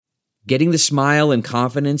Getting the smile and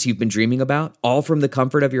confidence you've been dreaming about, all from the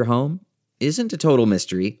comfort of your home, isn't a total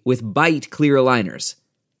mystery with Byte clear aligners.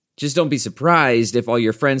 Just don't be surprised if all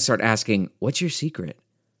your friends start asking, "What's your secret?"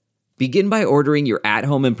 Begin by ordering your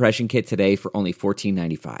at-home impression kit today for only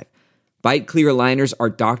 $14.95. Byte clear aligners are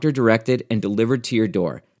doctor-directed and delivered to your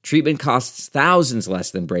door. Treatment costs thousands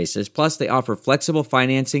less than braces, plus they offer flexible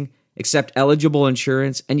financing, accept eligible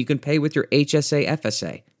insurance, and you can pay with your HSA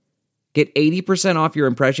FSA. Get 80% off your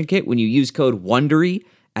impression kit when you use code WONDERY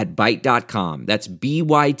at Byte.com. That's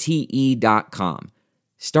BYTE.com.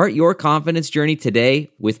 Start your confidence journey today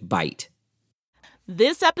with Byte.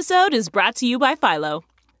 This episode is brought to you by Philo.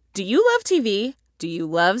 Do you love TV? Do you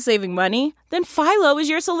love saving money? Then Philo is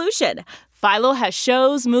your solution. Philo has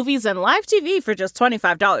shows, movies, and live TV for just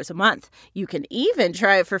 $25 a month. You can even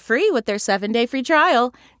try it for free with their 7-day free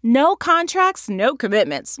trial. No contracts, no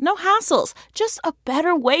commitments, no hassles. Just a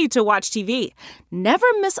better way to watch TV. Never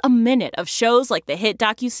miss a minute of shows like the hit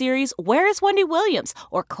docuseries Where is Wendy Williams?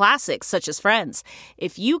 Or classics such as Friends.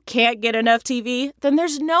 If you can't get enough TV, then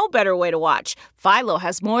there's no better way to watch. Philo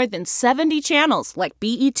has more than 70 channels like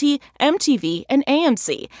BET, MTV, and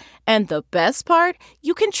AMC. And the best part?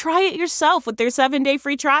 You can try it yourself with their 7-day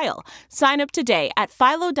free trial. Sign up today at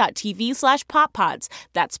philo.tv/poppods.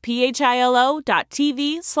 That's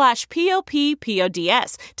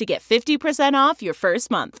philo.tv/POPPODS to get 50% off your first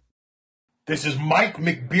month. This is Mike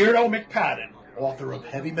McBeardo McPadden, author of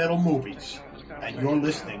Heavy Metal Movies, and you're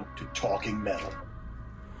listening to Talking Metal.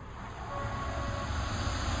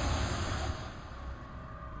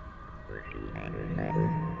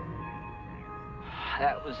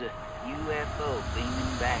 That was a UFO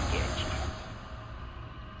beaming back at you.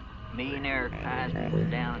 Me and Eric Eisner were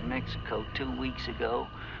down in Mexico 2 weeks ago.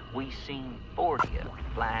 We seen 40 of them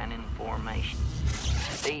flying in formation.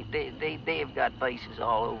 They have got bases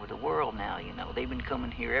all over the world now, you know. They've been coming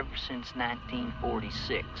here ever since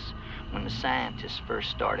 1946, when the scientists first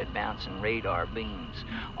started bouncing radar beams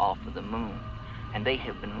off of the moon. And they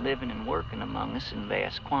have been living and working among us in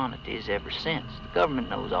vast quantities ever since. The government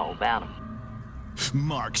knows all about them.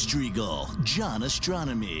 Mark Striegel, John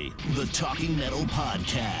Astronomy, the Talking Metal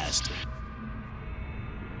Podcast.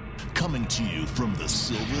 Coming to you from the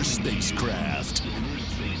Silver Spacecraft.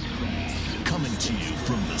 Coming to you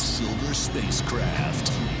from the Silver Spacecraft.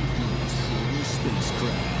 Silver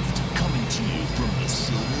Spacecraft. Coming to you from the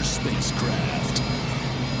Silver Spacecraft.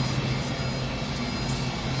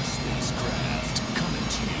 Spacecraft. Coming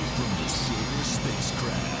to you from the Silver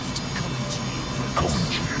Spacecraft. Coming to you from the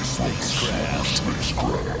Silver Spacecraft.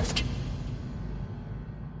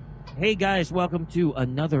 Hey guys, welcome to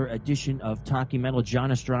another edition of Talking Metal.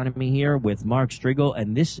 John Astronomy here with Mark Striegel,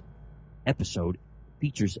 and this episode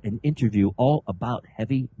features an interview all about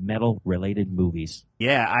heavy metal related movies.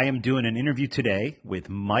 Yeah, I am doing an interview today with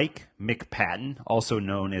Mike McPadden, also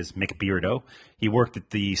known as McBeardo. He worked at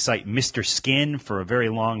the site Mr. Skin for a very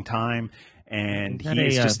long time, and he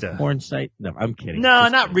is just a porn site. No, I'm kidding. No,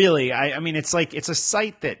 not really. I mean, it's a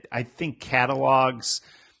site that I think catalogs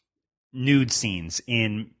nude scenes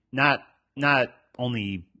in not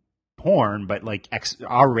only porn, but like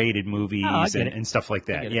R-rated movies and stuff like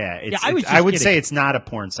that. Yeah, I would say it's not a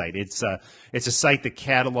porn site. It's a site that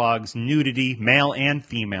catalogs nudity, male and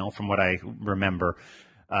female, from what I remember.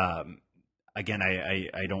 Again,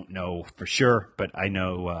 I don't know for sure, but I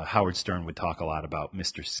know Howard Stern would talk a lot about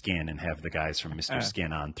Mr. Skin and have the guys from Mr.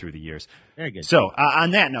 Skin on through the years. Very good. So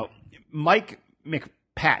on that note, Mike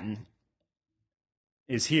McPadden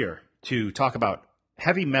is here to talk about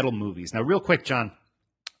heavy metal movies. Now, real quick, John,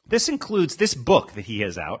 this includes this book that he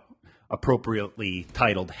has out, appropriately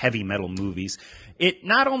titled Heavy Metal Movies. It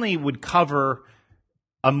not only would cover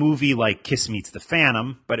a movie like Kiss Meets the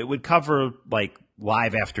Phantom, but it would cover like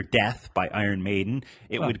Live After Death by Iron Maiden.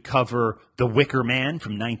 It would cover The Wicker Man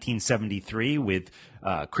from 1973 with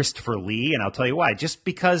Christopher Lee. And I'll tell you why. Just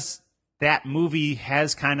because that movie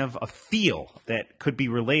has kind of a feel that could be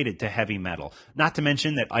related to heavy metal. Not to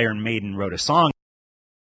mention that Iron Maiden wrote a song.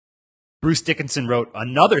 Bruce Dickinson wrote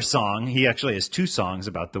another song. He actually has 2 songs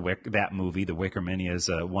about that movie, The Wicker Man. He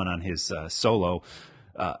has one on his solo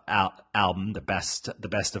album, the best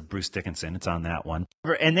of Bruce Dickinson. It's on that one.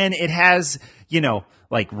 And then it has,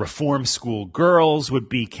 like Reform School Girls would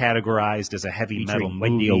be categorized as a heavy metal movie.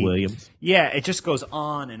 Wendy Williams. Yeah, it just goes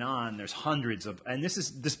on and on. There's hundreds of, and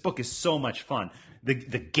this book is so much fun. The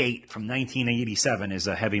Gate from 1987 is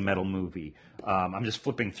a heavy metal movie. I'm just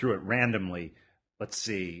flipping through it randomly. Let's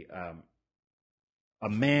see. A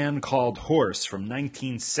Man Called Horse from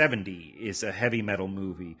 1970 is a heavy metal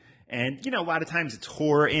movie. And, a lot of times it's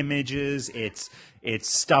horror images. It's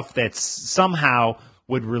stuff that's somehow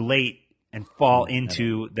would relate and fall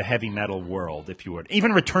into the heavy metal world, if you would.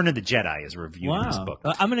 Even Return of the Jedi is reviewed in this book.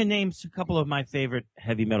 I'm going to name a couple of my favorite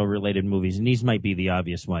heavy metal related movies, and these might be the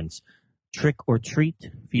obvious ones. Trick or Treat,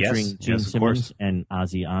 featuring Gene Simmons and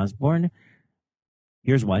Ozzy Osbourne.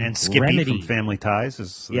 Here's one. And Skippy Remedy from Family Ties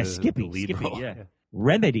is Skippy, the lead role. yeah.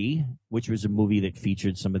 Remedy, which was a movie that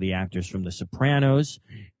featured some of the actors from The Sopranos,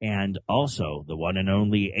 and also the one and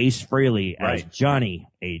only Ace Frehley as Johnny,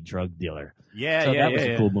 a drug dealer. Yeah, so that was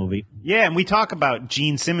a cool movie. Yeah, and we talk about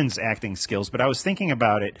Gene Simmons' acting skills, but I was thinking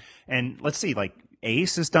about it, and let's see, like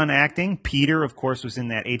Ace has done acting. Peter, of course, was in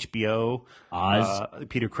that HBO. Oz.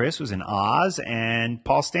 Peter Criss was in Oz, and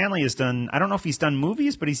Paul Stanley has done, I don't know if he's done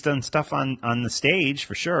movies, but he's done stuff on the stage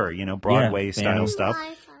for sure, Broadway-style stuff.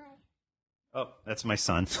 Oh, that's my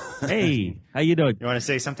son. Hey, how you doing? You want to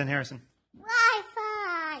say something, Harrison?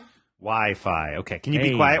 Wi-Fi. Wi-Fi. Okay, can you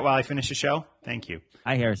be quiet while I finish the show? Thank you.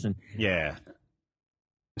 Hi, Harrison. Yeah.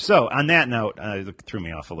 So, on that note, it threw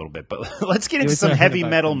me off a little bit, but let's get into some heavy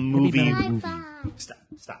metal movie.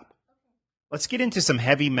 Stop. Let's get into some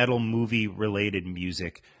heavy metal movie-related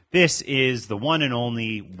music. This is the one and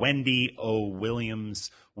only Wendy O.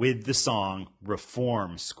 Williams with the song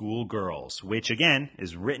Reform Schoolgirls, which, again,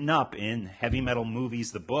 is written up in Heavy Metal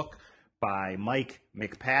Movies, the book by Mike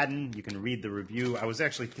McPadden. You can read the review. I was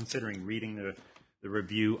actually considering reading the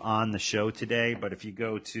review on the show today, but if you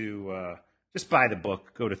go to just buy the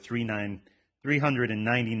book, go to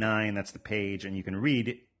 399, that's the page, and you can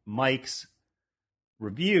read Mike's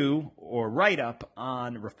review or write-up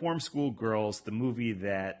on Reform Schoolgirls, the movie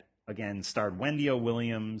that, again, starred Wendy O.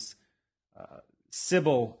 Williams,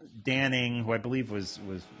 Sybil Danning, who I believe was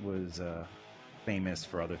famous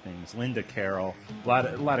for other things, Linda Carroll.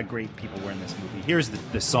 A lot of great people were in this movie. Here's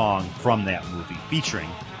the song from that movie featuring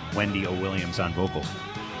Wendy O. Williams on vocals.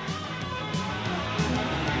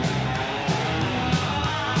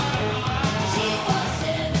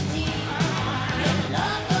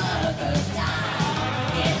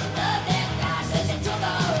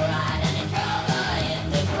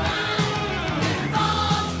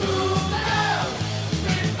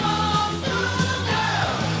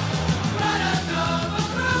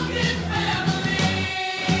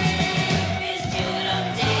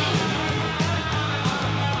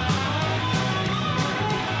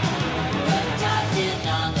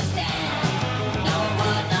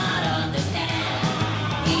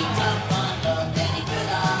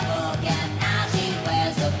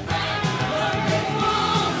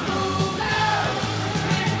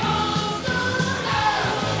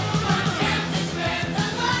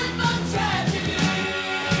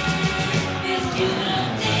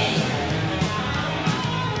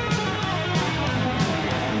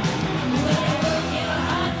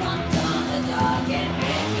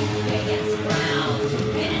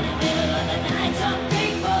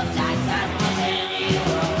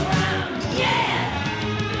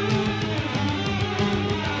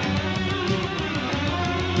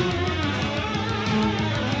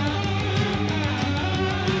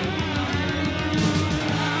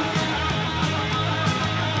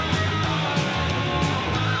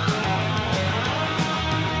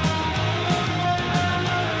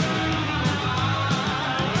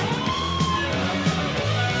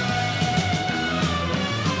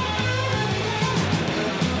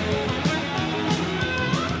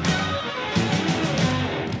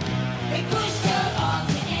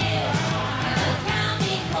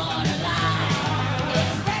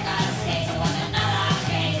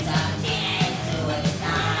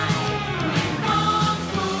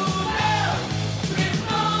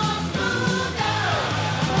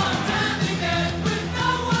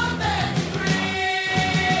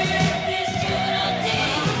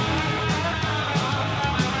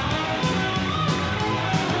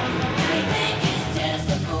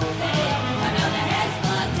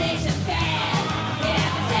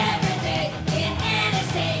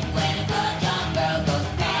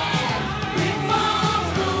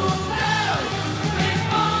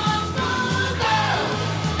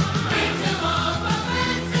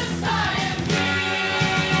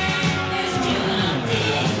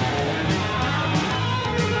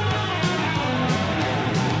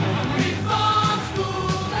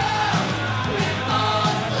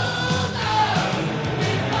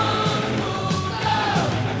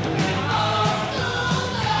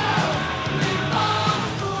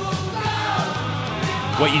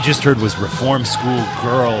 What you just heard was Reform School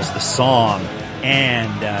Girls, the song,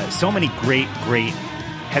 and so many great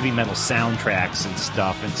heavy metal soundtracks and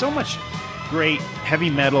stuff, and so much great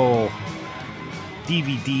heavy metal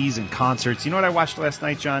DVDs and concerts. You know what I watched last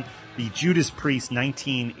night, John? The Judas Priest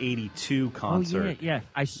 1982 concert. Oh, yeah.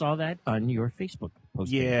 I saw that on your Facebook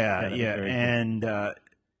posting. Yeah. Very cool. And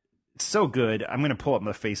it's so good. I'm going to pull up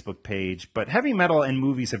my Facebook page. But heavy metal and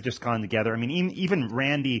movies have just gone together. I mean, even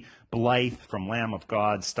Randy Blythe from Lamb of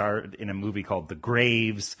God starred in a movie called The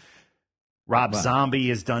Graves. Rob Zombie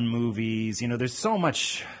has done movies. There's so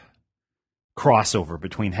much crossover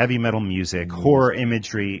between heavy metal music, horror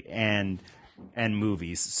imagery, and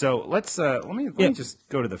movies. So let me just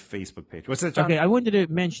go to the Facebook page. What's that, John? Okay, I wanted to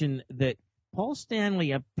mention that Paul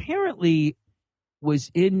Stanley apparently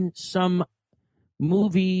was in some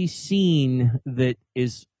movie scene that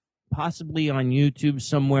is possibly on YouTube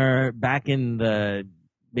somewhere back in the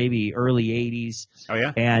maybe early 80s. Oh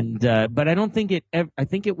yeah. And but I don't think I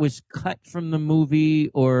think it was cut from the movie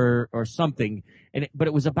or something. But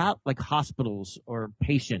it was about like hospitals or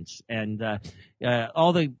patients, and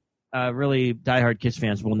all the really diehard Kiss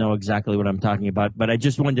fans will know exactly what I'm talking about. But I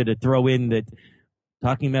just wanted to throw in that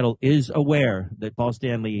Talking Metal is aware that Paul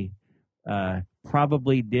Stanley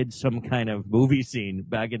probably did some kind of movie scene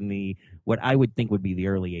back in what I would think would be the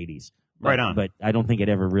early 80s. Right on. But I don't think it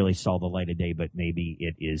ever really saw the light of day, but maybe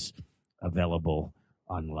it is available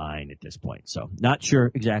online at this point. So not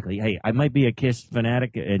sure exactly. Hey, I might be a Kiss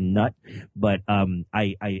fanatic and nut, but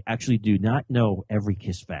I actually do not know every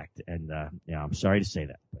Kiss fact. And I'm sorry to say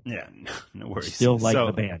that. But yeah, no worries. Still like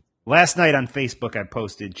the band. Last night on Facebook, I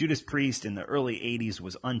posted, Judas Priest in the early 80s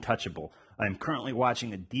was untouchable. I'm currently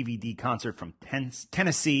watching a DVD concert from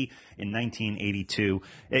Tennessee in 1982.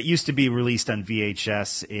 It used to be released on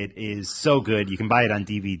VHS. It is so good. You can buy it on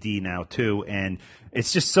DVD now, too. And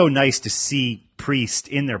it's just so nice to see Priest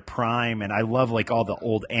in their prime. And I love, like, all the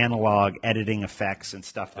old analog editing effects and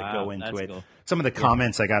stuff that go into it. Cool. Some of the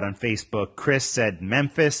comments I got on Facebook, Chris said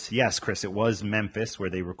Memphis. Yes, Chris, it was Memphis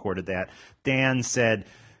where they recorded that. Dan said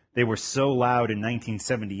they were so loud in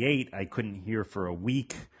 1978, I couldn't hear for a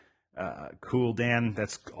week. Cool, Dan.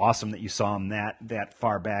 That's awesome that you saw him that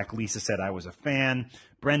far back. Lisa said I was a fan.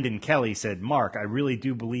 Brendan Kelly said, Mark, I really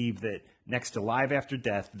do believe that next to Live After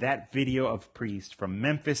Death, that video of Priest from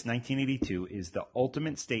Memphis 1982 is the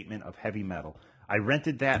ultimate statement of heavy metal. I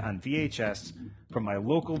rented that on VHS from my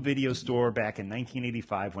local video store back in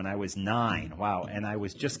 1985 when I was 9. Wow, and I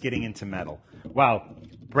was just getting into metal. Wow,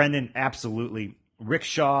 Brendan, absolutely. Rick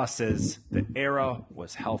Shaw says the era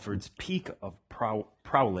was Halford's peak of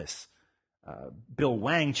prowess. Bill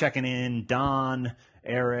Wang checking in. Don,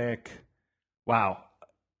 Eric. Wow.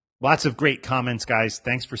 Lots of great comments, guys.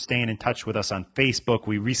 Thanks for staying in touch with us on Facebook.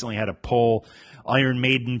 We recently had a poll, Iron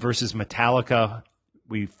Maiden versus Metallica.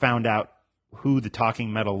 We found out who the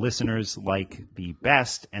Talking Metal listeners like the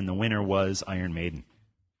best, and the winner was Iron Maiden.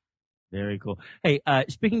 Very cool. Hey,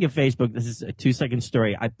 speaking of Facebook, this is a 2-second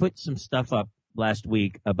story. I put some stuff up last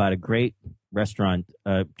week about a great restaurant,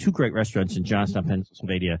 2 great restaurants in Johnstown,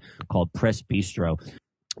 Pennsylvania, called Press Bistro.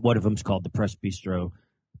 One of them's called the Press Bistro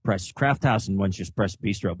Press Craft House, and one's just Press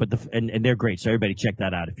Bistro. But and they're great, so everybody check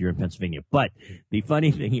that out if you're in Pennsylvania. But the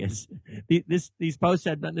funny thing is, these posts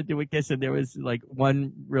had nothing to do with Kiss, and there was like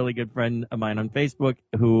one really good friend of mine on Facebook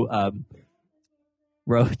who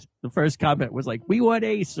wrote, the first comment was like, "We want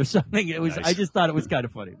Ace" or something. It was, nice. I just thought it was kind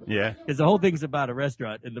of funny. Yeah. Because the whole thing's about a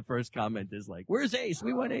restaurant, and the first comment is like, "Where's Ace?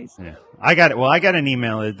 We want Ace." Yeah. I got it. Well, I got an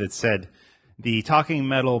email that said the Talking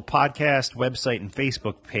Metal podcast website and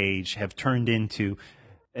Facebook page have turned into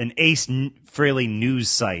an Ace Frehley news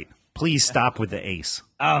site. Please stop with the Ace.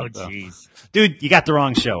 Oh, jeez. So, dude, you got the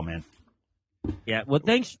wrong show, man. Yeah. Well,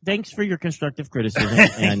 thanks for your constructive criticism.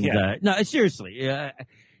 And yeah. No, seriously.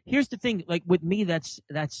 Here's the thing, like with me, that's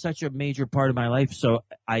such a major part of my life. So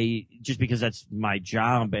just because that's my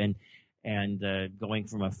job and going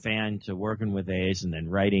from a fan to working with Ace and then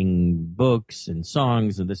writing books and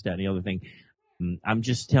songs and this, that, and the other thing, I'm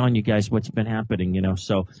just telling you guys what's been happening,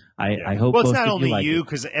 So I hope. Well, it's not only you,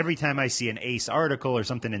 because every time I see an Ace article or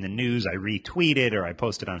something in the news, I retweet it or I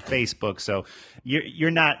post it on Facebook. So you're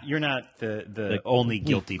not the only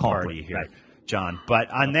guilty party here. Right. John. But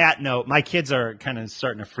on that note, my kids are kind of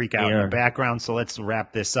starting to freak out in the background, so let's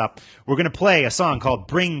wrap this up. We're going to play a song called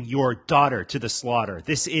Bring Your Daughter to the Slaughter.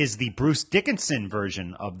 This is the Bruce Dickinson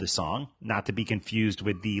version of the song, not to be confused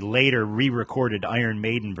with the later re-recorded Iron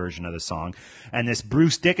Maiden version of the song. And this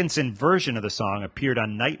Bruce Dickinson version of the song appeared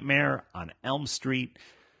on Nightmare on Elm Street,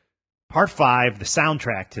 Part 5, the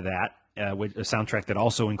soundtrack to that, a soundtrack that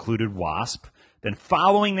also included Wasp. Then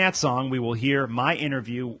following that song, we will hear my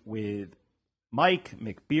interview with Mike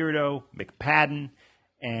McBeardo McPadden,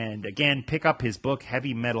 and again, pick up his book,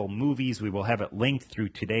 Heavy Metal Movies. We will have it linked through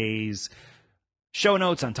today's show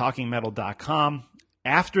notes on TalkingMetal.com.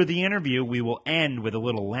 After the interview, we will end with a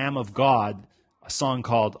little Lamb of God, a song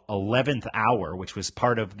called 11th Hour, which was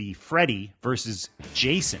part of the Freddy versus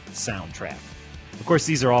Jason soundtrack. Of course,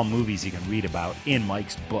 these are all movies you can read about in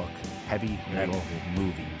Mike's book, Heavy Metal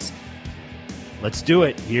Movies. Let's do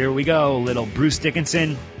it. Here we go. Little Bruce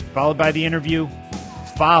Dickinson, followed by the interview,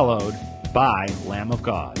 followed by Lamb of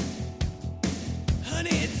God.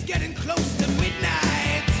 Honey, it's getting close to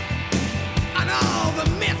midnight, and all the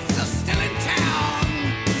myths are still in town.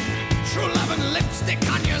 True love and lipstick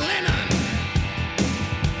on your linen.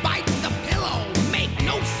 Bite the pillow, make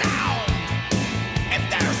no sound. If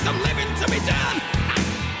there's some living to be done,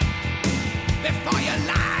 before your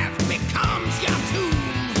life becomes your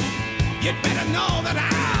tomb, you'd better know that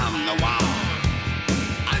I'm the one.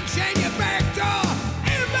 Unchain your back door,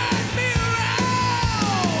 invite me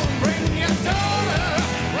around. Bring your daughter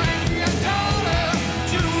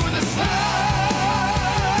to the sun.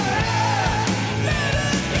 Let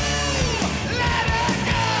her go, let her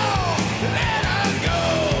go, let her go.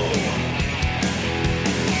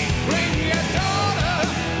 Bring your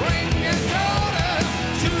daughter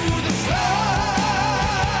to the sun.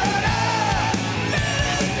 Let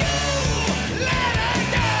her go, let her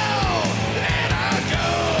go, let her go.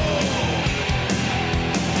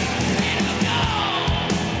 Let her go.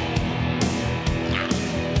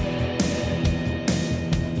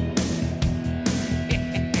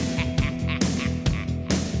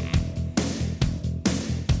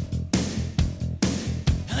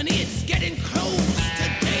 Honey, it's getting close to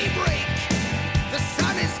daybreak. The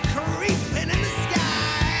sun is creeping in the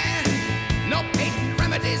sky. No patent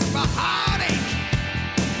remedies for heartache.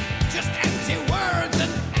 Just empty words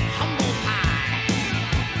and humble pie.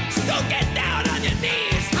 So get down on your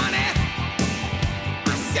knees, honey.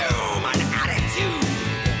 Assume an attitude.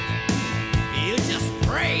 You just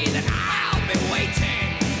pray that I'll be waiting.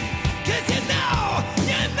 'Cause you know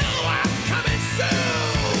I'm coming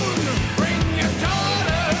soon. Bring your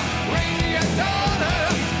daughter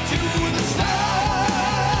to the sun.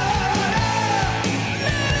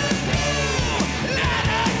 Let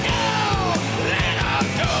her go, let her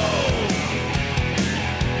go.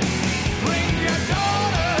 Bring your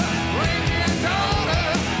daughter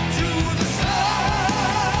to the sun.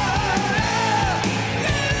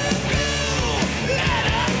 Let her go, let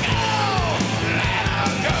her go, let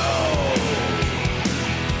her go.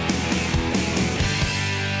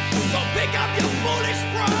 So pick up your foolish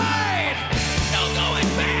pride. No going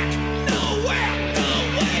back, nowhere, no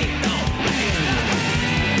way, no place.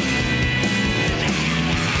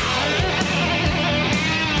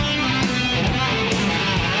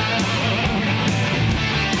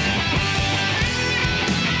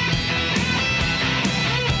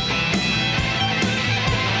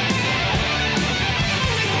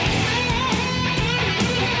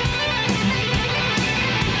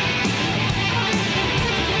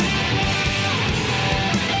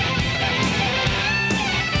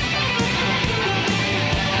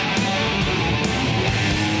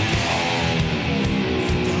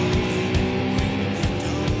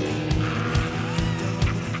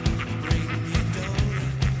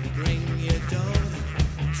 Bring your daughter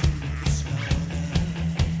to the slaughter.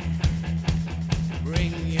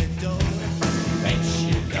 Bring your daughter, fetch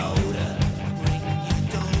your daughter. Bring your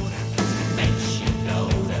daughter, fetch your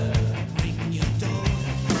daughter. Bring your daughter,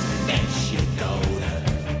 fetch your daughter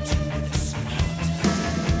to the slaughter.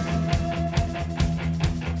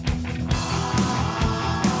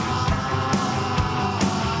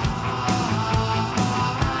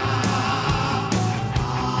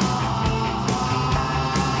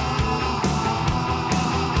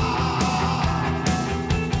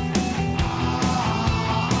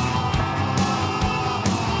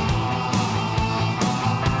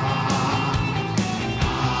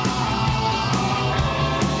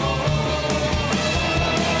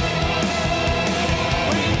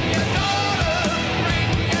 Bring your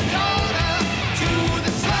daughter to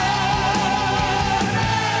the sun.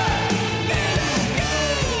 Let her go,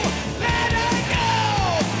 let her go,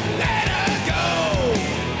 let her go.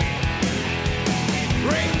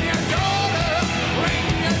 Bring your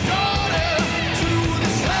daughter to the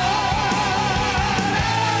sun.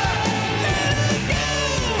 Let her go,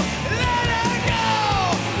 let her go,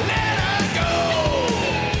 let her go.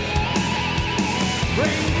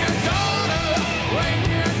 Bring your daughter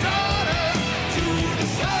to the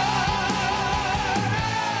sun.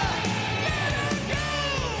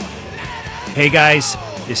 Hey guys,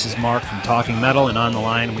 this is Mark from Talking Metal, and on the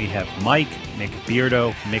line we have Mike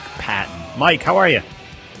McBeardo McPatton. Mike, how are you?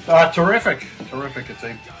 Terrific. It's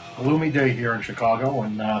a gloomy day here in Chicago,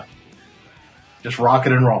 and just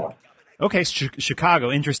rocking and rolling. Okay,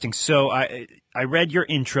 Chicago, interesting. So I read your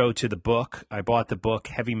intro to the book. I bought the book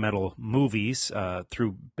Heavy Metal Movies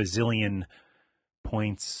through Bazillion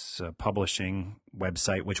Points Publishing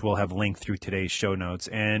website, which we'll have linked through today's show notes.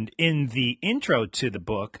 And in the intro to the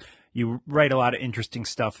book, you write a lot of interesting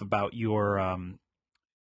stuff about your,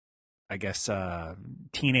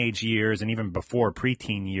 teenage years and even before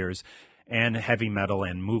preteen years, and heavy metal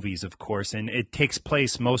and movies, of course. And it takes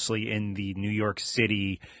place mostly in the New York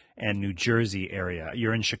City and New Jersey area.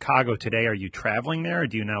 You're in Chicago today. Are you traveling there, or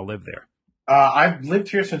do you now live there? I've lived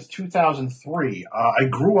here since 2003. I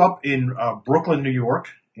grew up in Brooklyn, New York,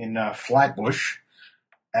 in Flatbush,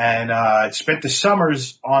 and spent the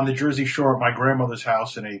summers on the Jersey Shore at my grandmother's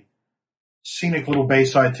house in a scenic little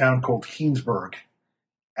bayside town called Keansburg.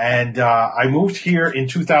 And I moved here in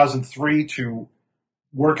 2003 to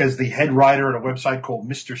work as the head writer at a website called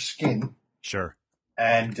Mr. Skin. Sure.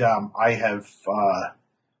 And I have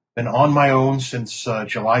been on my own since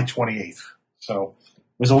July 28th. So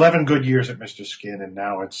it was 11 good years at Mr. Skin, and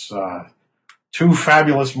now it's 2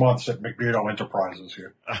 fabulous months at McBeardo Enterprises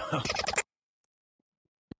here.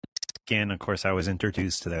 Skin, of course, I was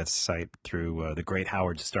introduced to that site through the great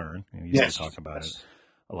Howard Stern. He used to talk about it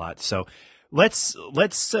a lot. So let's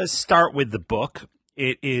start with the book.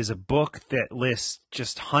 It is a book that lists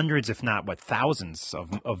just hundreds, if not thousands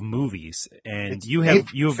of movies, and it's you have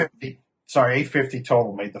 850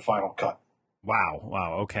 total made the final cut.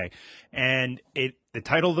 Wow. Okay. And the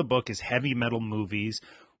title of the book is Heavy Metal Movies.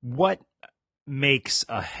 What makes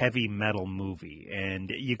a heavy metal movie?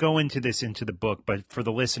 And you go into the book, but for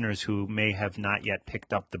the listeners who may have not yet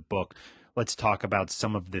picked up the book, let's talk about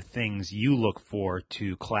some of the things you look for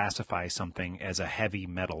to classify something as a heavy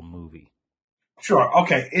metal movie. Sure.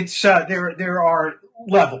 Okay. It's there are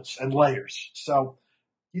levels and layers. So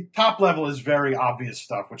the top level is very obvious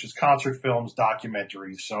stuff, which is concert films,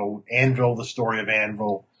 documentaries. So Anvil, the story of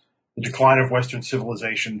Anvil, The Decline of Western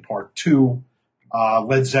Civilization, Part 2,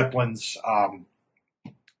 Led Zeppelin's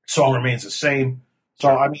Song Remains the Same.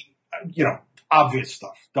 So, I mean, obvious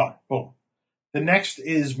stuff. Done. Boom. The next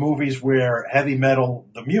is movies where heavy metal,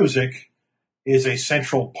 the music, is a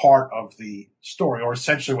central part of the story, or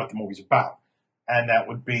essentially what the movie's about. And that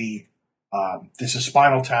would be This is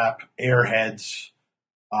Spinal Tap, Airheads,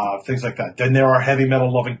 things like that. Then there are heavy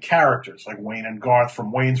metal loving characters like Wayne and Garth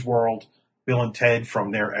from Wayne's World, Bill and Ted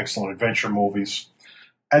from their excellent adventure movies,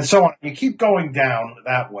 and so on. You keep going down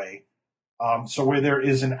that way. So where there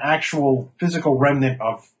is an actual physical remnant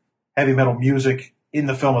of heavy metal music in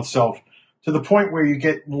the film itself, to the point where you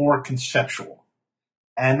get more conceptual.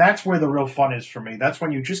 And that's where the real fun is for me. That's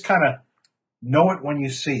when you just kind of know it when you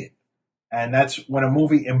see it. And that's when a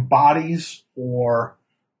movie embodies or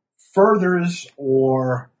furthers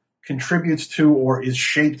or contributes to or is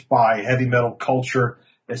shaped by heavy metal culture,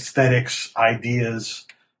 aesthetics, ideas.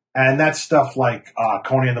 And that's stuff like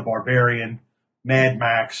Conan the Barbarian, Mad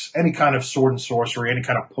Max, any kind of sword and sorcery, any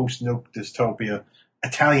kind of post-nuke dystopia,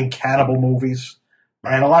 Italian cannibal movies.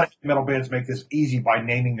 And a lot of metal bands make this easy by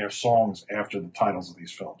naming their songs after the titles of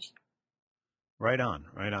these films. Right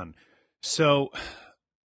on. So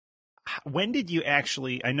when did you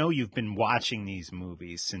actually, I know you've been watching these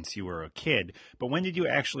movies since you were a kid, but when did you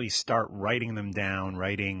actually start writing them down,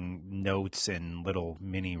 writing notes and little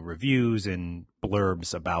mini reviews and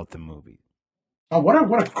blurbs about the movie? Oh,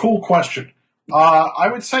 what a cool question. I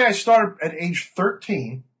would say I started at age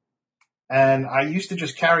 13, and I used to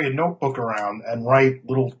just carry a notebook around and write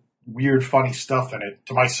little weird, funny stuff in it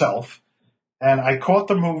to myself. And I caught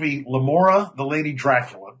the movie Lamora, the Lady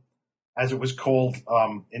Dracula, as it was called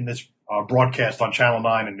in this broadcast on Channel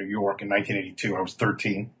 9 in New York in 1982. I was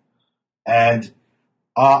 13. And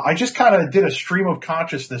I just kind of did a stream of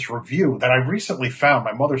consciousness review that I recently found.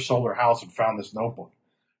 My mother sold her house and found this notebook.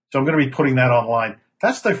 So I'm going to be putting that online.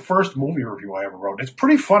 That's the first movie review I ever wrote. It's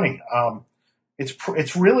pretty funny.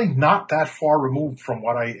 It's really not that far removed from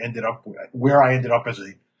what I ended up with, where I ended up as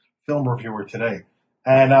a film reviewer today.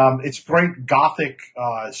 And it's great gothic,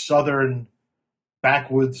 southern,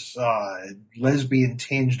 backwoods,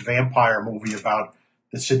 lesbian-tinged vampire movie about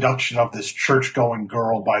the seduction of this church-going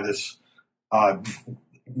girl by this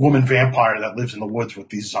woman vampire that lives in the woods with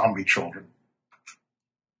these zombie children.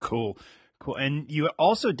 Cool. And you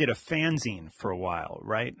also did a fanzine for a while,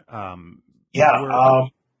 right?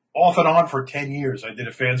 Off and on for 10 years. I did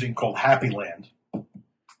a fanzine called Happy Land.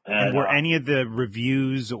 And were any of the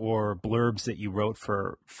reviews or blurbs that you wrote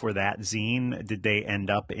for that zine, did they end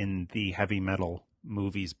up in the Heavy Metal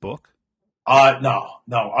Movies book? No.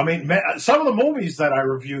 I mean, some of the movies that I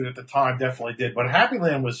reviewed at the time definitely did, but Happy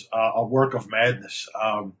Land was a work of madness.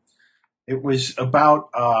 It was about,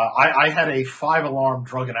 I had a 5-alarm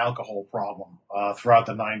drug and alcohol problem throughout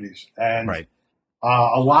the 90s. And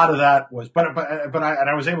A lot of that was, but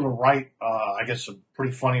I was able to write, I guess, some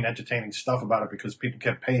pretty funny and entertaining stuff about it because people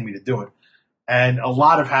kept paying me to do it. And a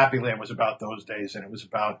lot of Happyland was about those days, and it was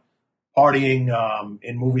about partying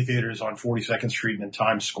in movie theaters on 42nd Street and in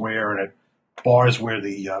Times Square, and at bars where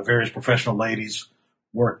the various professional ladies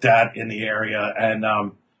worked at in the area,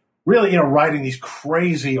 and really, writing these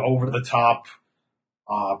crazy, over the top,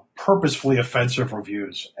 purposefully offensive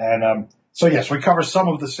reviews. And so, yes, we cover some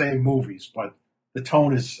of the same movies, but the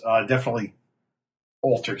tone is definitely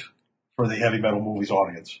altered for the heavy metal movies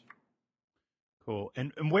audience. Cool.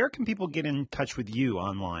 And where can people get in touch with you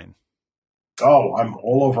online? Oh, I'm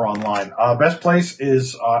all over online. Best place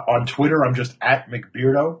is on Twitter. I'm just at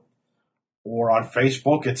McBeardo. Or on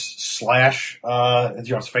Facebook, it's it's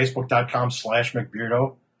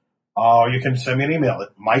facebook.com/McBeardo. You can send me an email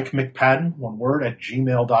at MikeMcPadden, one word, at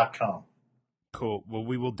gmail.com. Cool. Well,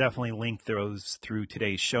 we will definitely link those through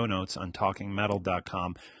today's show notes on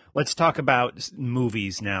talkingmetal.com. Let's talk about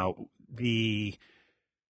movies now.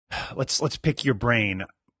 Let's pick your brain.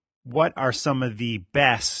 What are some of the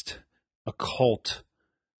best occult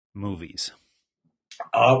movies?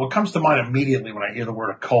 What comes to mind immediately when I hear the word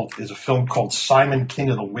occult is a film called Simon King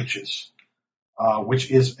of the Witches, which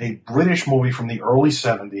is a British movie from the early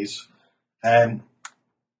 70s, and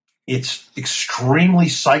it's extremely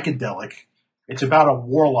psychedelic. It's about a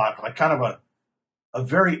warlock, like kind of a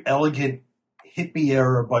very elegant hippie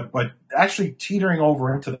era, but actually teetering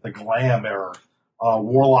over into the glam era,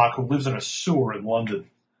 warlock who lives in a sewer in London.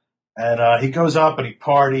 And he goes up and he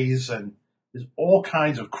parties, and there's all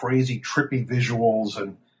kinds of crazy, trippy visuals,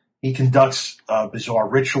 and he conducts bizarre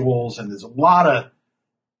rituals, and there's a lot of,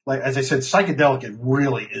 like as I said, psychedelic, it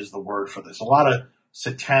really is the word for this. A lot of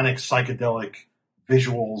satanic, psychedelic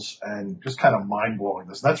visuals and just kind of mind-blowing.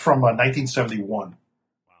 That's from 1971. Wow.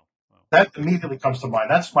 That immediately comes to mind.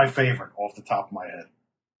 That's my favorite off the top of my head.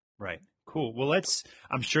 Right. Cool. Well,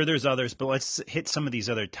 I'm sure there's others, but let's hit some of these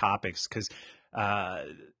other topics because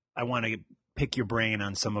I want to pick your brain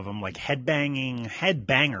on some of them, like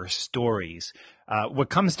headbanger stories. What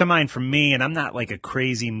comes to mind for me, and I'm not like a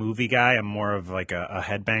crazy movie guy, I'm more of like a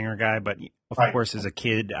headbanger guy, but of course, as a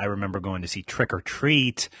kid, I remember going to see Trick or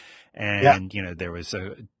Treat, and there was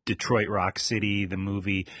a Detroit Rock City, the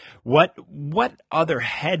movie. What other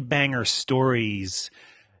headbanger stories,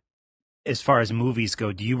 as far as movies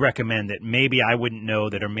go, do you recommend that maybe I wouldn't know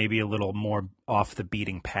that are maybe a little more off the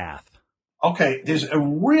beating path? Okay, there's a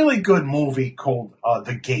really good movie called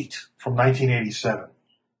The Gate from 1987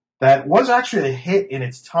 that was actually a hit in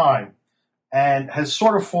its time and has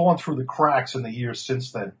sort of fallen through the cracks in the years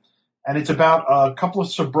since then. And it's about a couple of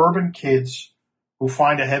suburban kids who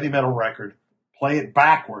find a heavy metal record, play it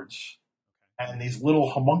backwards, and these little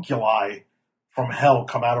homunculi from hell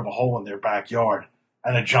come out of a hole in their backyard,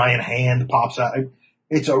 and a giant hand pops out.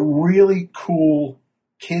 It's a really cool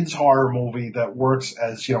kids horror movie that works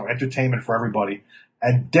as, entertainment for everybody,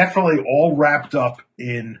 and definitely all wrapped up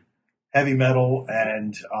in heavy metal.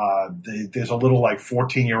 And there's a little like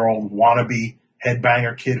 14-year-old wannabe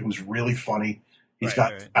headbanger kid who's really funny. He's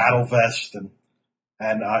got a battle vest, and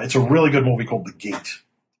it's a really good movie called The Gate.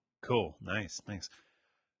 Cool. Nice.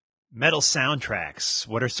 Metal soundtracks.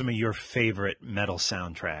 What are some of your favorite metal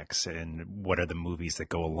soundtracks, and what are the movies that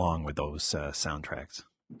go along with those soundtracks?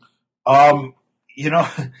 I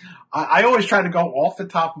always try to go off the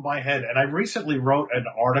top of my head, and I recently wrote an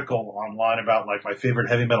article online about like my favorite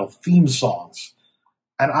heavy metal theme songs.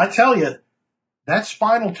 And I tell you, that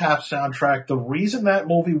Spinal Tap soundtrack, the reason that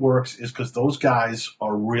movie works is because those guys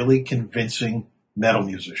are really convincing metal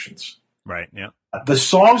musicians. Right, yeah. The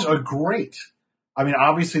songs are great. I mean,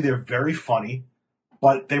 obviously they're very funny,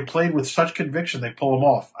 but they're played with such conviction, they pull them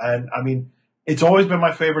off. And I mean, it's always been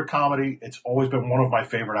my favorite comedy. It's always been one of my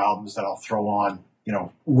favorite albums that I'll throw on,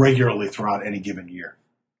 regularly throughout any given year.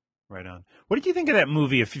 Right on. What did you think of that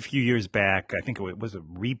movie a few years back? I think it was a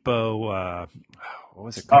Repo. What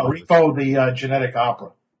was it called? Repo, the Genetic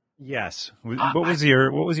Opera. Yes. What was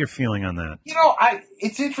your feeling on that?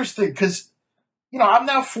 It's interesting because, I'm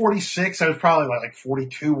now 46. I was probably like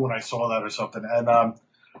 42 when I saw that or something. And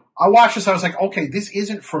I watched this. I was like, okay, this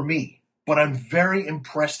isn't for me, but I'm very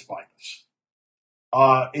impressed by this.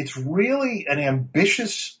 It's really an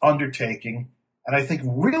ambitious undertaking, and I think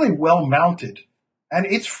really well mounted. And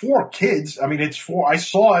it's for kids. I mean, I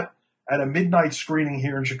saw it at a midnight screening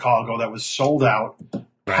here in Chicago that was sold out,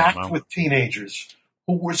 packed with teenagers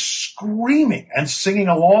who were screaming and singing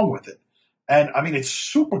along with it. And I mean, it's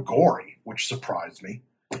super gory, which surprised me,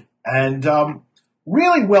 and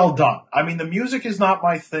really well done. I mean, the music is not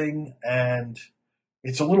my thing, and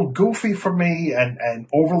it's a little goofy for me and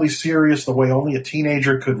overly serious the way only a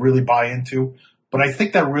teenager could really buy into. but I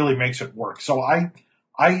think that really makes it work. So I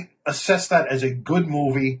assess that as a good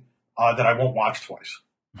movie that I won't watch twice.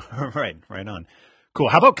 Right on. Cool.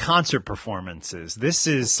 How about concert performances? This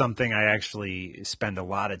is something I actually spend a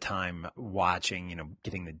lot of time watching,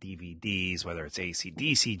 getting the DVDs, whether it's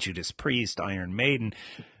AC/DC, Judas Priest, Iron Maiden,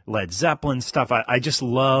 Led Zeppelin stuff. I just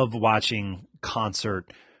love watching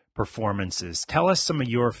concert performances. Tell us some of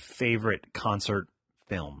your favorite concert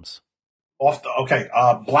films.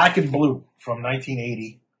 Black and Blue from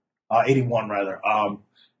 81 rather.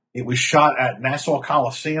 It was shot at Nassau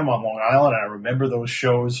Coliseum on Long Island. I remember those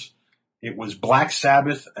shows. It was Black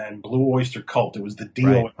Sabbath and Blue Oyster Cult. It was the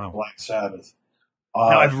Dio and Black Sabbath.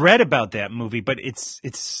 Now, I've read about that movie, but is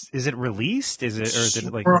it released? Is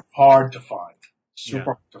it like hard to find? Super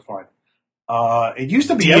hard to find. It used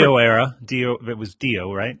to be Dio era. It was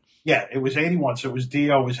Dio, right? Yeah, it was 81. So it was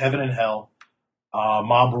Dio. It was Heaven and Hell,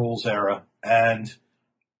 Mob Rules era, and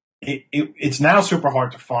it's now super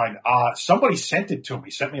hard to find. Somebody sent it to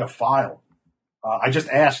me. Sent me a file. I just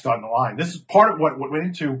asked on the line. This is part of what went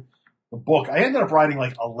into the book. I ended up writing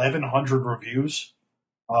like 1,100 reviews,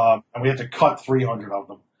 and we had to cut 300 of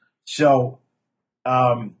them. So,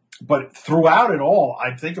 but throughout it all,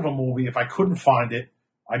 I'd think of a movie. If I couldn't find it,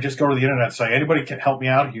 I'd just go to the internet and say, anybody can help me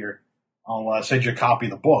out here. I'll send you a copy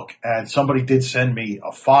of the book. And somebody did send me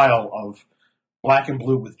a file of Black and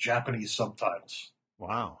Blue with Japanese subtitles.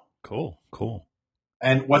 Wow. Cool.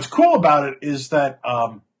 And what's cool about it is that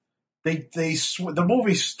the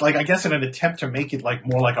movie's, like, I guess in an attempt to make it like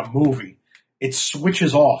more like a movie, it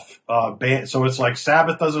switches off so it's like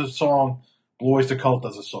Sabbath does a song, Blue Oyster Cult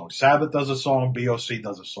does a song, Sabbath does a song, BOC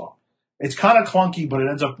does a song. It's kind of clunky, but it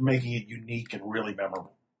ends up making it unique and really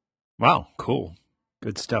memorable. Wow, cool.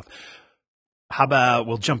 Good stuff. How about,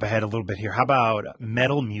 we'll jump ahead a little bit here. How about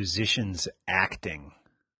metal musicians acting?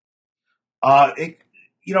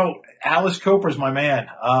 Alice Cooper's my man.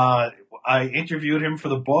 I interviewed him for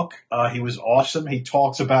the book. He was awesome. He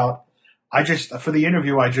talks about, for the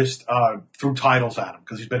interview, I just threw titles at him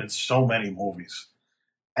because he's been in so many movies.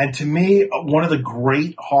 And to me, one of the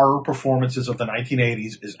great horror performances of the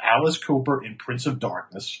 1980s is Alice Cooper in Prince of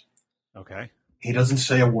Darkness. Okay. He doesn't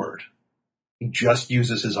say a word. He just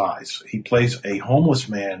uses his eyes. He plays a homeless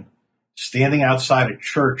man standing outside a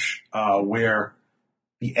church where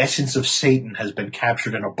the essence of Satan has been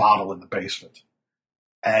captured in a bottle in the basement.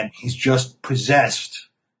 And he's just possessed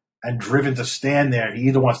and driven to stand there. He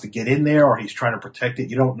either wants to get in there or he's trying to protect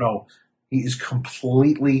it. You don't know. He is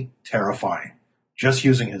completely terrifying, just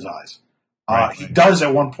using his eyes. He does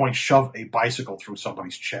at one point shove a bicycle through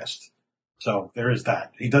somebody's chest. So there is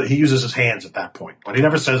that. He uses his hands at that point, but he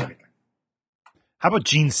never says anything. How about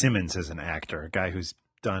Gene Simmons as an actor, a guy who's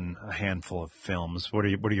done a handful of films? What are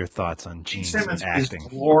your thoughts on Gene Simmons acting? Is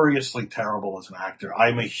gloriously terrible as an actor.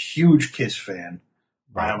 I'm a huge Kiss fan.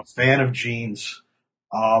 Right. I'm a fan of Gene's.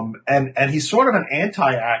 And he's sort of an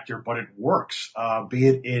anti-actor, but it works. Be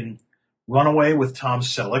it in Runaway with Tom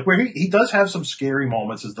Selleck, where he does have some scary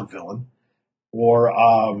moments as the villain, or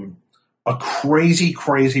a crazy,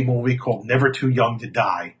 crazy movie called Never Too Young to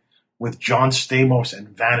Die with John Stamos and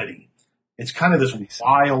Vanity. It's kind of this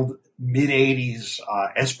wild mid-'80s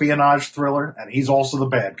espionage thriller, and he's also the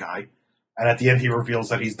bad guy. And at the end, he reveals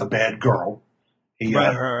that he's the bad girl.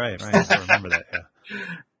 Right. I remember that, yeah.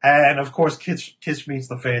 And, of course, Kiss Meets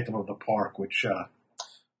the Phantom of the Park, which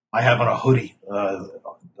I have on a hoodie.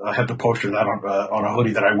 I have the poster of that on a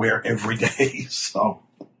hoodie that I wear every day. So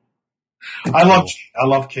I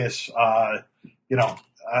love Kiss. I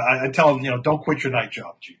tell them, don't quit your night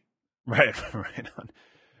job, Gene. Right on.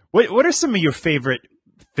 What are some of your favorite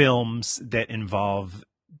films that involve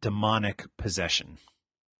demonic possession?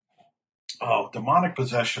 Oh, demonic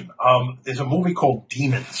possession. There's a movie called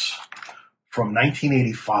Demons from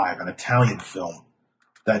 1985, an Italian film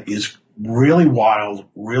that is really wild,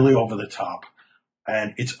 really over the top.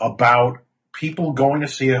 And it's about people going to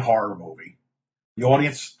see a horror movie. The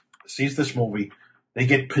audience sees this movie. They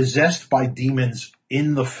get possessed by demons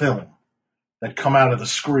in the film that come out of the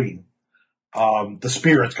screen. The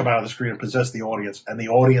spirits come out of the screen and possess the audience, and the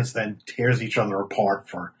audience then tears each other apart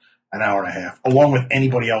for an hour and a half, along with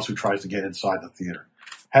anybody else who tries to get inside the theater.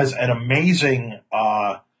 Has an amazing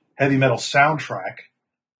heavy metal soundtrack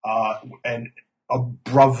and a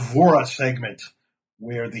bravura segment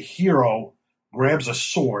where the hero grabs a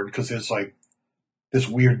sword, because there's like this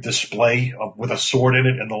weird display with a sword in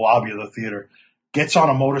it in the lobby of the theater, gets on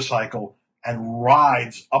a motorcycle and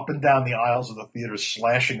rides up and down the aisles of the theater,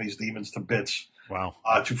 slashing these demons to bits. Wow.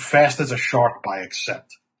 To Fast as a Shark by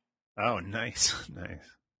Accept. Oh, nice.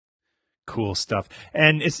 Cool stuff.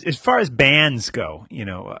 And as far as bands go,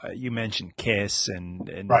 you mentioned Kiss,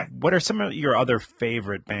 and Right. what are some of your other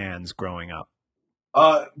favorite bands growing up?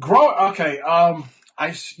 I grew up in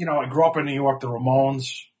New York. The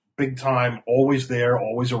Ramones, big time, always there,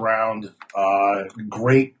 always around.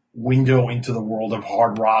 Great window into the world of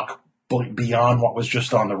hard rock, beyond what was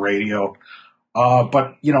just on the radio.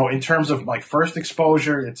 But in terms of my first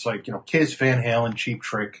exposure, it's like Kiss, Van Halen, Cheap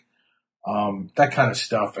Trick, that kind of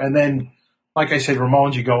stuff. And then, like I said,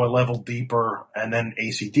 Ramones, you go a level deeper, and then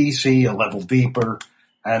AC/DC, a level deeper.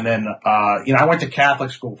 And then, I went to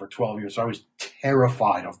Catholic school for 12 years, so I was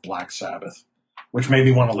terrified of Black Sabbath, which made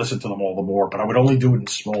me want to listen to them all the more, but I would only do it in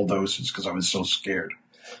small doses because I was so scared.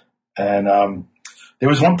 And there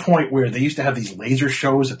was one point where they used to have these laser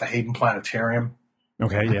shows at the Hayden Planetarium.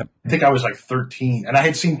 Okay, yeah. I think I was like 13, and I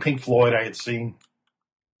had seen Pink Floyd, I had seen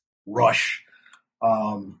Rush,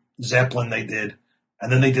 Zeppelin they did,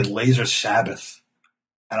 and then they did Laser Sabbath.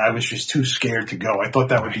 And I was just too scared to go. I thought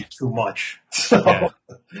that would be too much. So,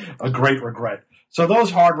 a great regret. So those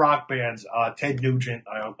hard rock bands, Ted Nugent,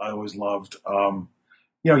 I always loved.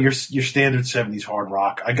 Your standard 70s hard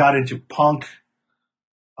rock. I got into punk,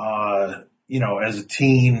 as a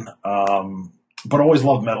teen, but always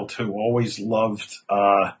loved metal too. Always loved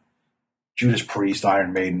Judas Priest,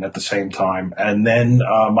 Iron Maiden at the same time. And then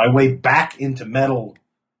my way back into metal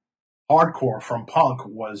hardcore from punk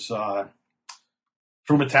was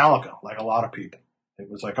through Metallica, like a lot of people. It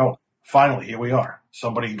was like, oh, finally, here we are.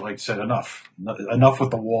 Somebody said enough with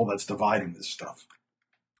the wall that's dividing this stuff.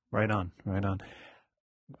 Right on.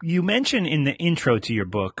 You mentioned in the intro to your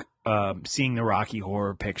book seeing the Rocky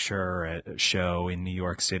Horror Picture Show in New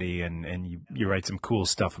York City, and you write some cool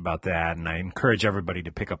stuff about that. And I encourage everybody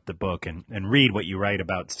to pick up the book and read what you write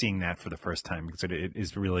about seeing that for the first time, because it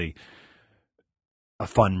is really a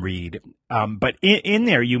fun read. But in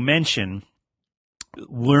there, you mention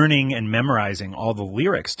learning and memorizing all the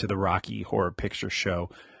lyrics to the Rocky Horror Picture Show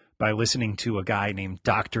by listening to a guy named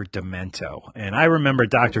Dr. Demento. And I remember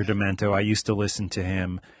Dr. Demento. I used to listen to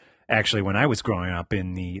him actually when I was growing up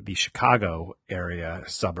in the Chicago area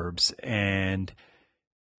suburbs. And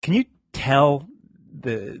can you tell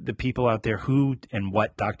the people out there who and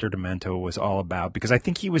what Dr. Demento was all about? Because I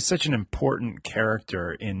think he was such an important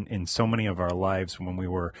character in so many of our lives when we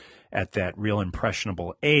were at that real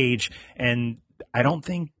impressionable age. And I don't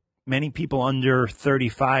think many people under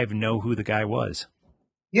 35 know who the guy was.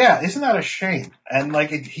 Yeah, isn't that a shame? And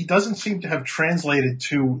he doesn't seem to have translated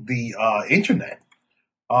to the internet,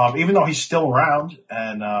 even though he's still around.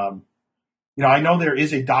 And I know there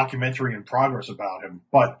is a documentary in progress about him.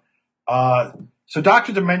 But so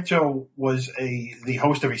Dr. Demento was the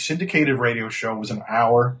host of a syndicated radio show. It was an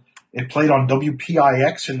hour. It played on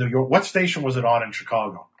WPIX in New York. What station was it on in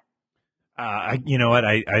Chicago? You know what?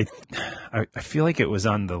 I feel like it was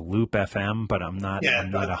on the Loop FM, but I'm not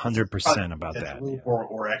 100% about that. Loop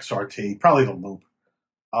or XRT, probably the Loop.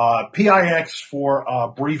 PIX for a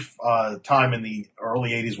brief time in the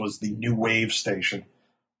early 80s was the New Wave station.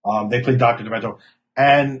 They played Dr. Demento,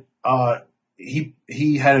 and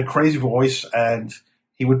he had a crazy voice, and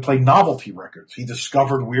he would play novelty records. He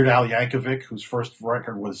discovered Weird Al Yankovic, whose first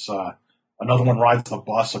record was Another One Rides the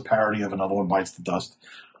Bus, a parody of Another One Bites the Dust.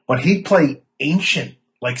 But he'd play ancient,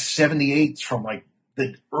 78s from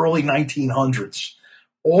the early 1900s,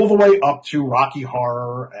 all the way up to Rocky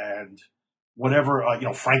Horror and whatever,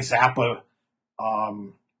 Frank Zappa,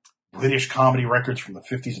 British comedy records from the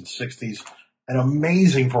 50s and 60s, an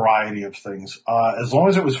amazing variety of things. As long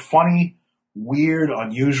as it was funny, weird,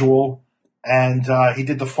 unusual. And he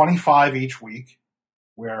did the Funny Five each week,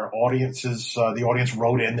 where the audience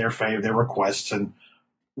wrote in their requests, and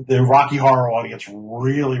the Rocky Horror audience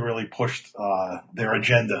really, really pushed their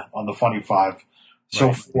agenda on the Funny Five. So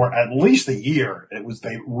right. For at least a year,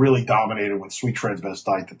 they really dominated with Sweet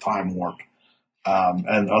Transvestite, The Time Warp,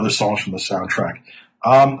 and other songs from the soundtrack.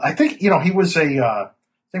 I think he was his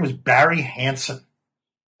name was Barry Hansen,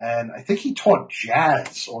 and I think he taught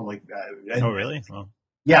jazz or oh, really? Well.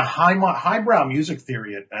 Yeah, highbrow music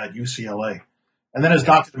theory at UCLA, and then as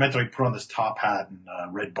Dr. Demento, he put on this top hat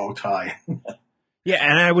and red bow tie. Yeah,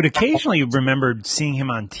 and I would occasionally remember seeing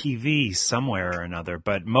him on TV somewhere or another,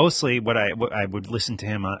 but mostly what I would listen to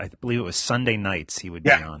him on, I believe it was Sunday nights he would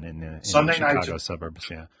be on in the Chicago suburbs.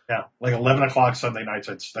 Yeah, 11 o'clock Sunday nights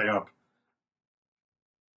I'd stay up.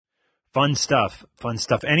 Fun stuff.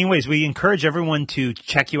 Anyways, we encourage everyone to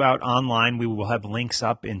check you out online. We will have links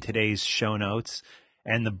up in today's show notes.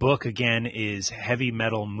 And the book, again, is Heavy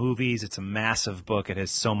Metal Movies. It's a massive book. It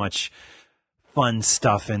has so much fun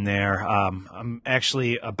stuff in there. I'm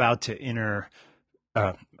actually about to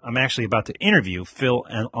I'm actually about to interview Phil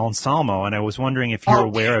Anselmo, and I was wondering if you're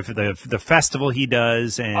aware of the festival he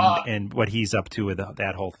does and what he's up to with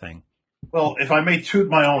that whole thing. Well, if I may toot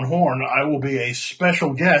my own horn, I will be a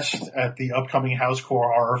special guest at the upcoming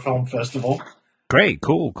Housecore Horror Film Festival. Great,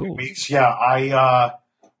 cool. Yeah, I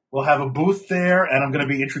will have a booth there, and I'm going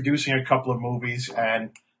to be introducing a couple of movies. And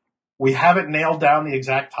we haven't nailed down the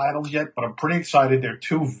exact titles yet, but I'm pretty excited. They're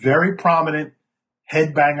two very prominent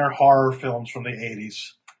headbanger horror films from the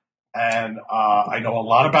 80s. And I know a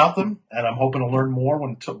lot about them, and I'm hoping to learn more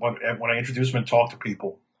when I introduce them and talk to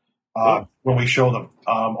people. When we show them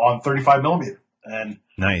on 35 millimeter. And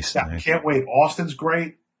nice. Can't wait. Austin's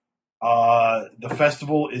great. The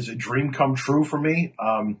festival is a dream come true for me.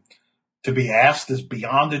 To be asked is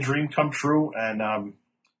beyond a dream come true. And,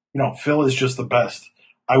 Phil is just the best.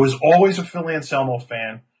 I was always a Phil Anselmo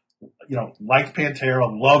fan, liked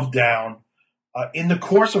Pantera, loved Down. In the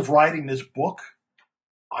course of writing this book,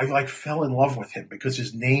 I fell in love with him because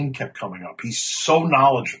his name kept coming up. He's so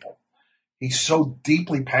knowledgeable. He's so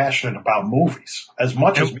deeply passionate about movies as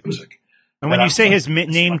much as music. And when you say his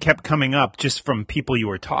name kept coming up, just from people you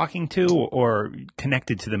were talking to or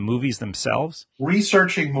connected to the movies themselves?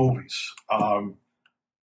 Researching movies.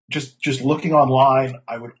 Just looking online,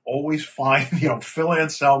 I would always find, Phil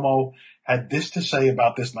Anselmo had this to say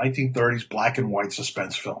about this 1930s black and white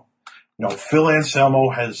suspense film. Phil Anselmo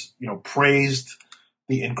has, praised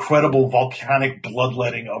the incredible volcanic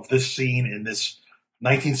bloodletting of this scene in this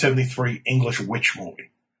 1973 English witch movie.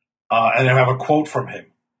 And I have a quote from him.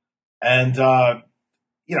 And,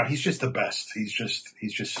 he's just the best. He's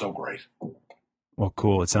just so great. Well,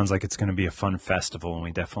 cool. It sounds like it's going to be a fun festival, and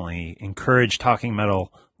we definitely encourage Talking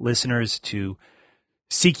Metal listeners to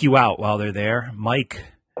seek you out while they're there. Mike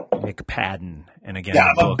McPadden. And again,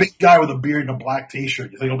 I'm a big guy with a beard and a black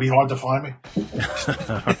T-shirt. You think it'll be hard to find me?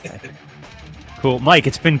 Okay. Cool. Mike,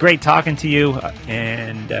 it's been great talking to you,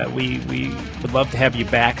 and we would love to have you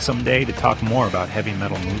back someday to talk more about heavy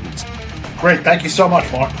metal movies. Great. Thank you so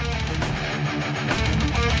much, Mark.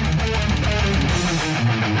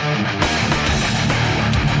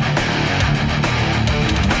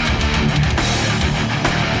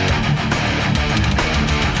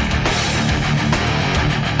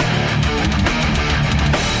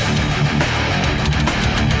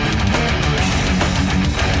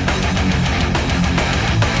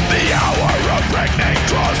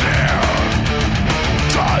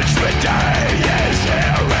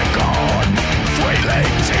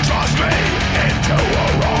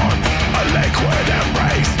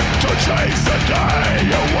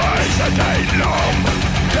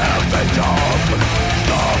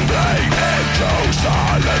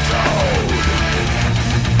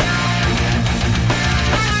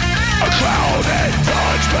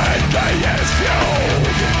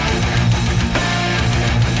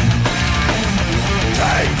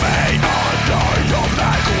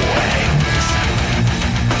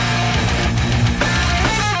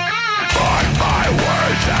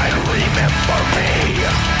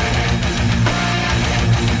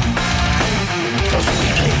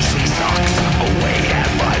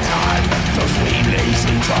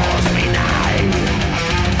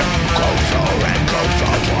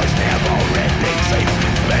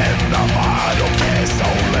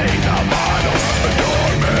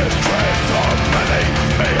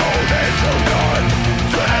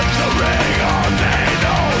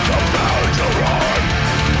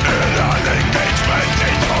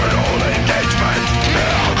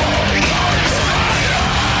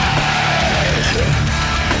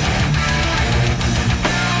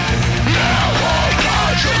 Never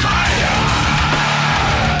got your mind.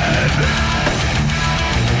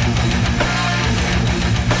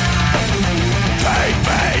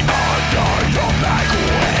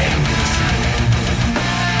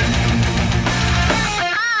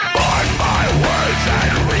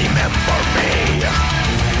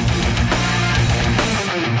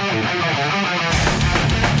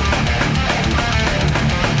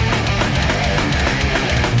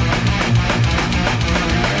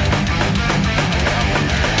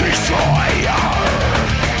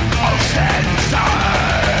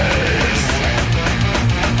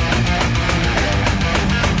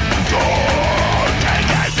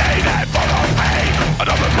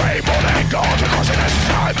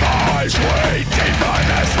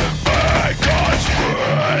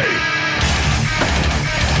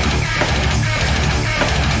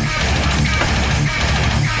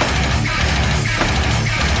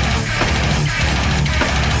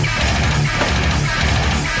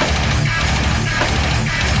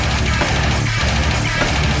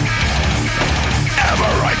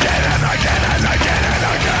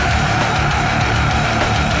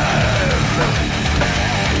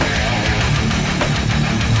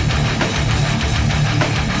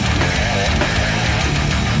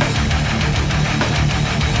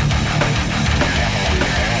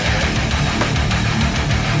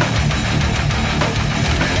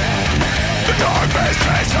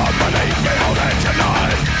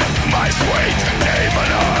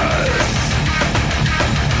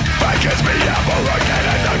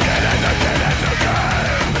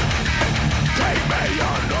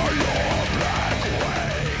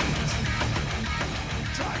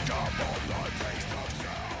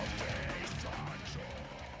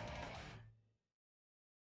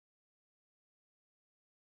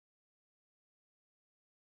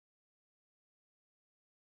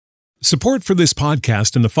 Support for this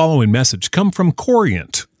podcast and the following message come from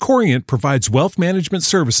Corient. Corient provides wealth management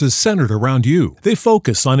services centered around you. They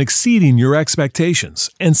focus on exceeding your expectations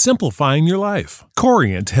and simplifying your life.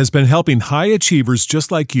 Corient has been helping high achievers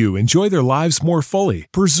just like you enjoy their lives more fully,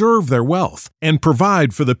 preserve their wealth, and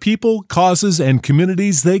provide for the people, causes, and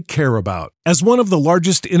communities they care about. As one of the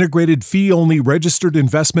largest integrated fee-only registered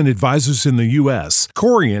investment advisors in the U.S.,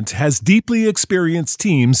 Corient has deeply experienced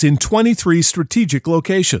teams in 23 strategic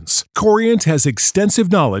locations. Corient has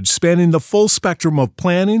extensive knowledge spanning the full spectrum of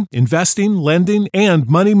planning, investing, lending, and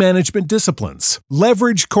money management disciplines.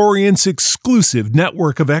 Leverage Corient's exclusive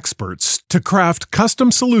network of experts to craft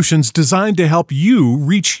custom solutions designed to help you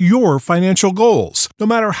reach your financial goals, no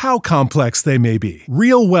matter how complex they may be.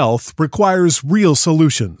 Real wealth requires real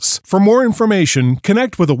solutions. For more information,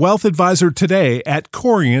 connect with a wealth advisor today at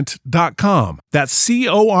Corient.com. That's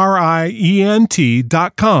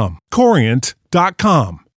Corient.com. Corient.com.